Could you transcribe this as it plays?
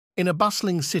In a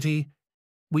bustling city,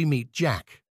 we meet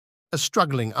Jack, a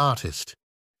struggling artist.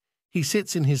 He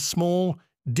sits in his small,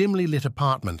 dimly lit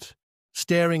apartment,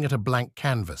 staring at a blank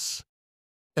canvas.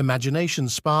 Imagination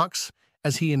sparks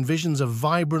as he envisions a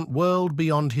vibrant world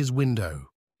beyond his window.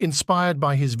 Inspired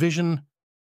by his vision,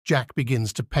 Jack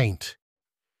begins to paint.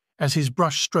 As his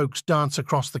brush strokes dance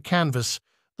across the canvas,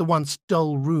 the once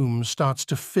dull room starts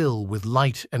to fill with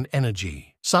light and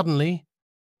energy. Suddenly,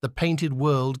 the painted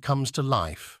world comes to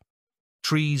life.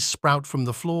 Trees sprout from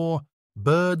the floor,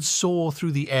 birds soar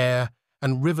through the air,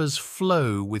 and rivers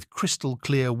flow with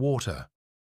crystal-clear water.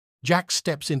 Jack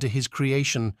steps into his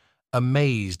creation,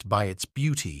 amazed by its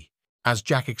beauty. As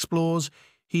Jack explores,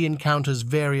 he encounters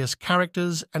various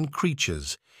characters and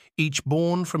creatures, each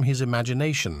born from his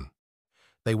imagination.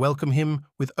 They welcome him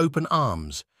with open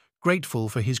arms, grateful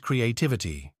for his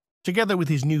creativity. Together with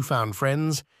his newfound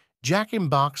friends, Jack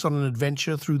embarks on an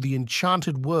adventure through the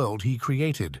enchanted world he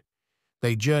created.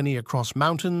 They journey across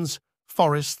mountains,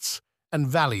 forests, and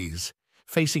valleys,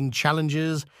 facing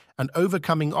challenges and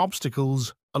overcoming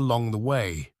obstacles along the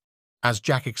way. As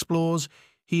Jack explores,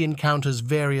 he encounters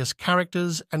various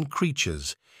characters and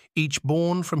creatures, each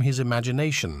born from his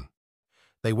imagination.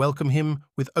 They welcome him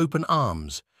with open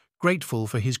arms, grateful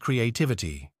for his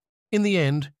creativity. In the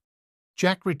end,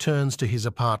 Jack returns to his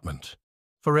apartment,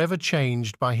 forever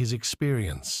changed by his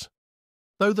experience.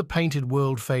 Though the painted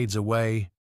world fades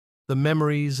away, the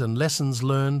memories and lessons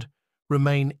learned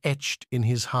remain etched in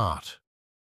his heart.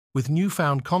 With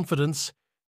newfound confidence,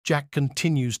 Jack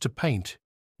continues to paint,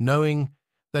 knowing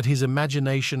that his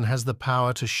imagination has the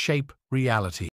power to shape reality.